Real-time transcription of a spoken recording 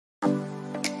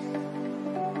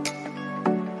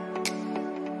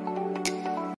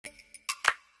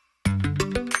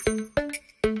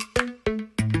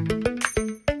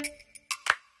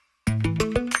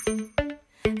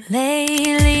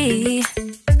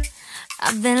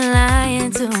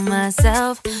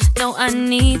myself. No, I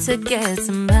need to get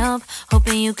some help.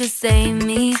 Hoping you could save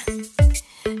me,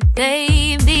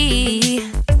 baby.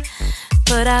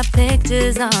 Put our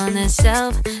pictures on the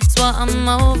shelf. Swore I'm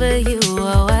over you,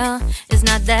 oh well, it's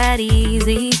not that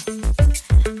easy.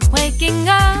 Waking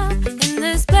up in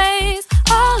this place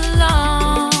all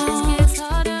alone,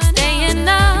 staying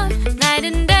up night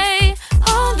and day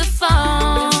on the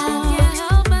phone.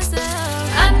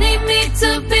 I need me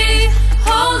to be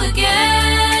whole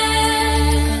again.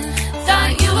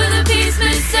 Thought you were the piece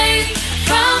missing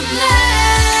from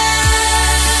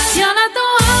last. You're not the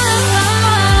one,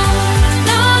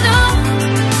 no, no.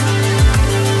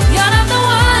 You're not the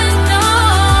one, no,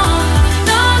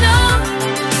 no, no.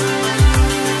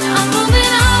 I'm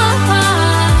moving on,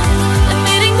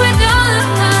 admitting we're done.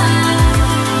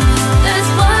 That's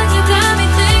what you got me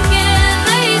thinking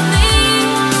lately,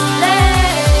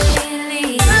 lately.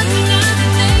 What you got me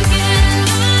thinking,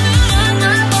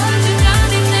 what you got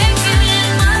me thinking,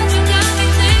 what you got me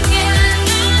thinking.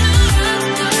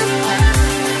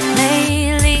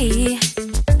 Lately,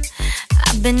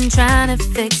 I've been trying to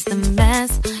fix the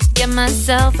mess, get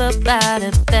myself up out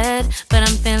of bed, but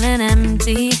I'm feeling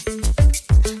empty.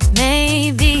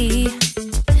 Maybe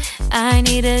I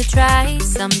need to try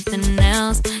something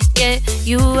else, get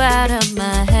you out of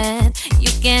my head.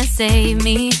 You can't save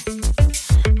me.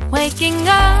 Waking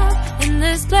up in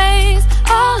this place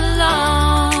all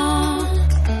alone,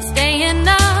 staying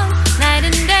up night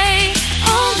and day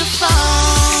on the phone.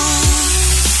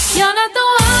 You're not the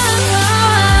one,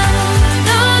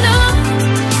 no, no.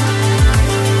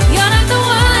 You're not the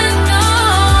one, no,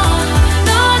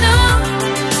 no, no.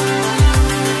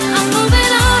 I'm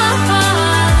moving on,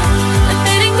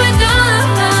 admitting we're done.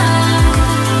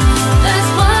 That's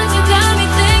what you got me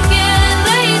thinking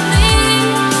lately,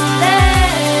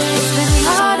 lately. It's been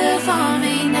harder for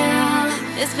me now.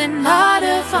 It's been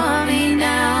harder for me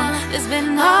now. It's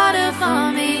been harder for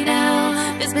me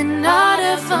now. It's been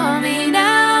harder for me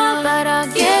now. But I'll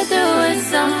get through it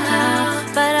somehow.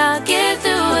 But I'll get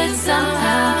through it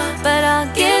somehow. But I'll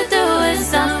get through it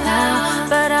somehow.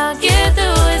 But I'll get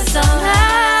through it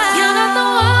somehow. You're not the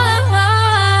one,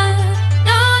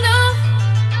 no, no.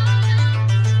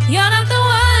 You're not the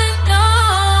one, no,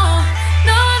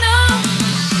 no, no.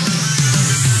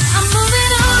 I'm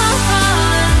moving on,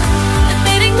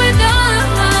 admitting we're done.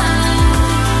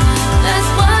 That's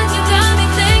what you got me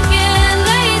thinking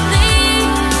lately.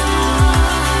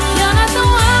 You're not the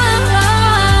one,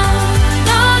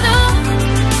 no, no.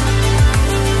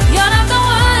 You're not the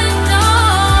one, no,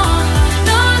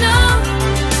 no, no.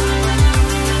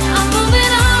 I'm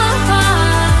moving on,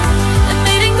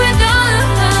 admitting we're done.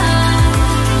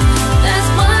 That's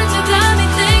what you got me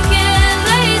thinking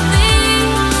lately,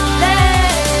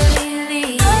 lately.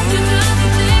 What you got me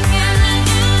thinking,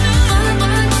 what you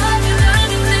got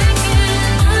me thinking,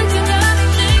 what you got me thinking, what you got me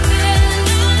thinking,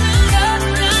 what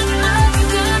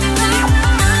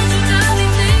you got me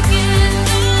thinking, what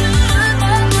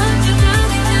you got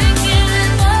me thinking,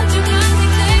 what you got me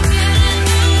thinking.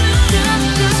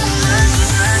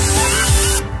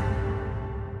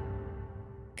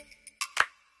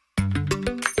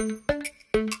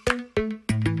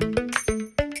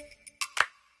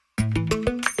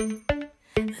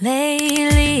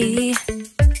 Lately,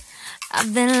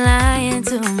 I've been lying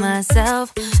to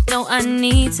myself. No, I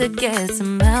need to get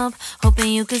some help. Hoping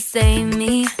you could save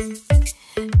me,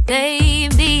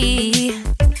 baby.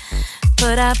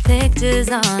 Put our pictures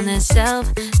on the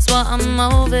shelf. Swore I'm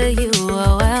over you,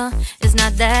 oh well, it's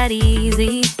not that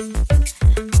easy.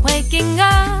 Waking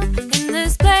up in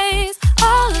this place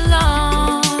all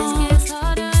alone,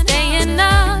 staying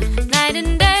up night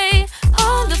and day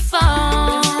on the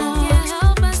phone.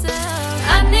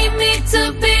 I need me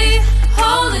to be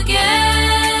whole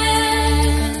again.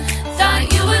 Thought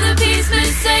you were the piece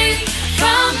missing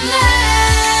from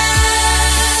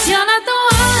last. You're not the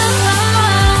one,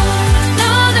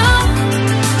 no, no.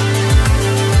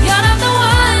 You're not the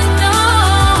one, no,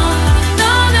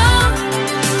 no, no.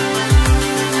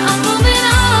 I'm moving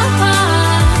on,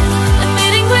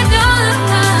 admitting we're done.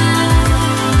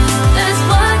 That's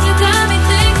what you got me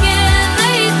thinking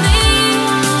lately,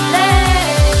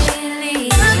 lately.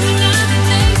 What you got me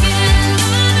thinking,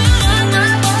 what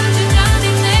you got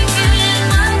me thinking,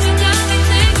 what you got me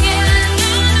thinking.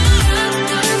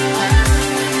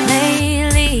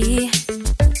 Lately,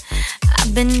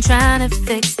 I've been trying to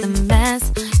fix the mess,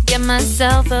 get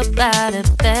myself up out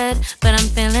of bed, but I'm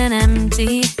feeling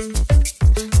empty.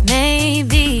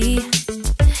 Maybe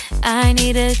I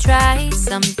need to try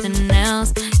something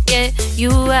else, get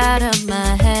you out of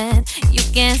my head. You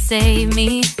can't save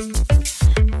me.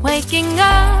 Waking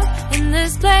up in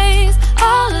this place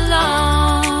all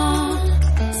alone,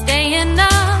 staying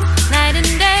up night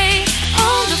and day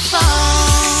on the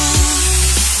phone.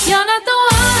 You're not the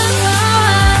one,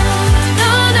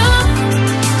 no, no.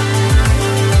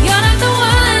 You're not the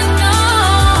one, no,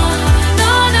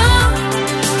 no, no.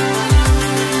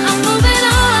 I'm moving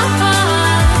on,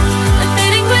 I'm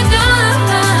fading with done.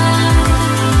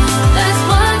 That's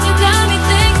what you got me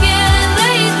thinking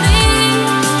lately.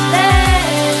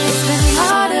 It's been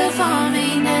harder for me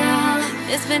now.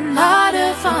 It's been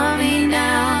harder for me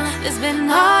now. It's been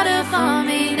harder for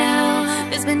me now.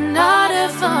 It's been harder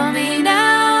for me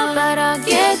now. But I'll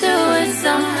get through it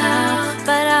somehow.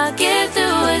 But I'll get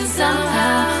through it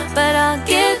somehow. But I'll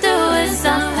get through it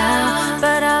somehow.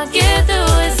 But I'll get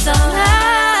through it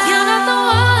somehow. You're not the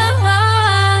one,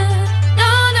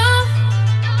 no, no.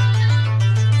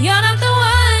 You're not the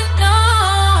one, no,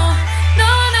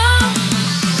 no, no.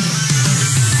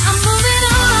 I'm moving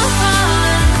on,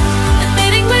 I'm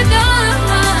fading with done.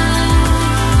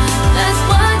 That's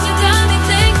what you got me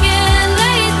thinking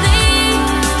lately.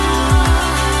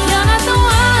 You're not the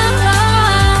one,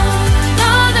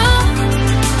 no, no.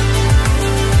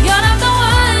 You're not the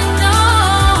one, no,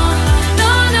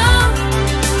 no, no.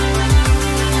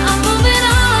 I'm moving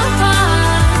on,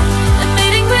 I'm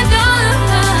fading with done.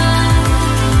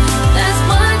 That's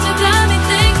what you got me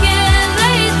thinking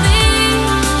lately.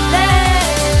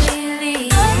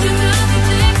 What you got me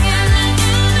thinking?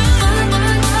 What you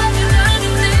got me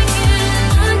thinking?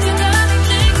 What you got me thinking? What you got me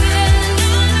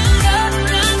thinking?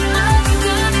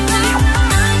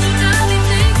 What you got me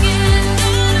thinking?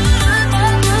 What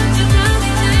you got me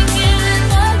thinking?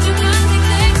 What you got me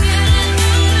thinking?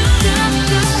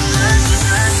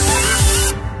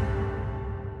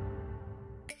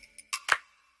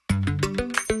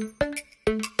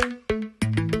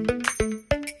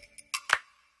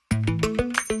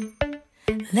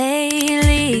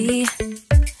 Lately,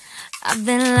 I've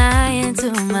been lying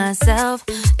to myself.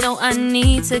 No, I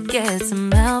need to get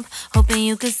some help. Hoping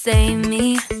you could save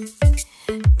me,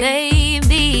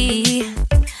 baby.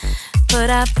 Put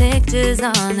our pictures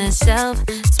on the shelf.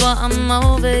 Swore I'm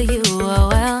over you, oh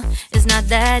well, it's not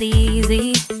that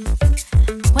easy.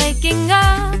 Waking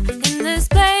up in this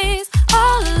place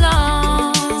all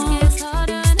alone,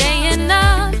 staying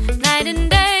up night and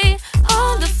day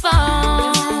on the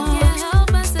phone.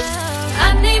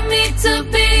 I need me to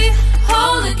be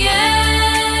whole again.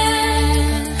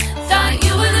 Thought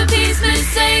you were the piece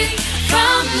missing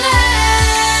from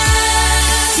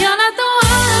left. You're not the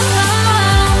one,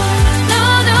 no,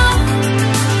 no.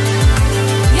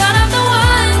 You're not the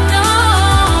one, no,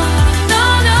 no,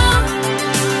 no.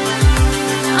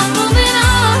 I'm moving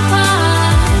on,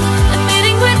 I'm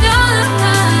fading with done.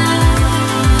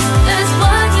 That's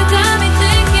what you got me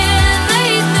thinking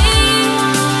lately.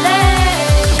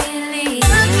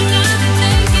 What you got me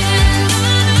thinking?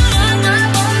 What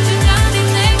you got me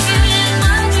thinking?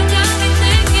 What you got me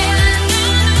thinking?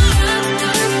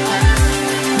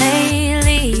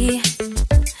 Lately,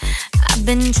 I've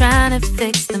been trying to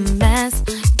fix the mess,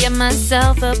 get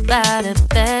myself up out of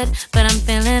bed, but I'm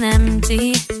feeling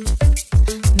empty.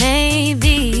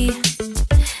 Maybe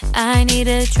I need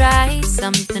to try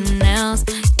something else.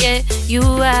 Get you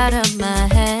out of my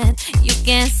head, you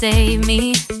can't save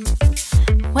me.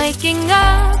 Waking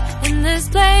up in this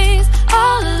place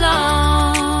all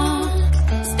alone,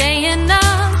 staying up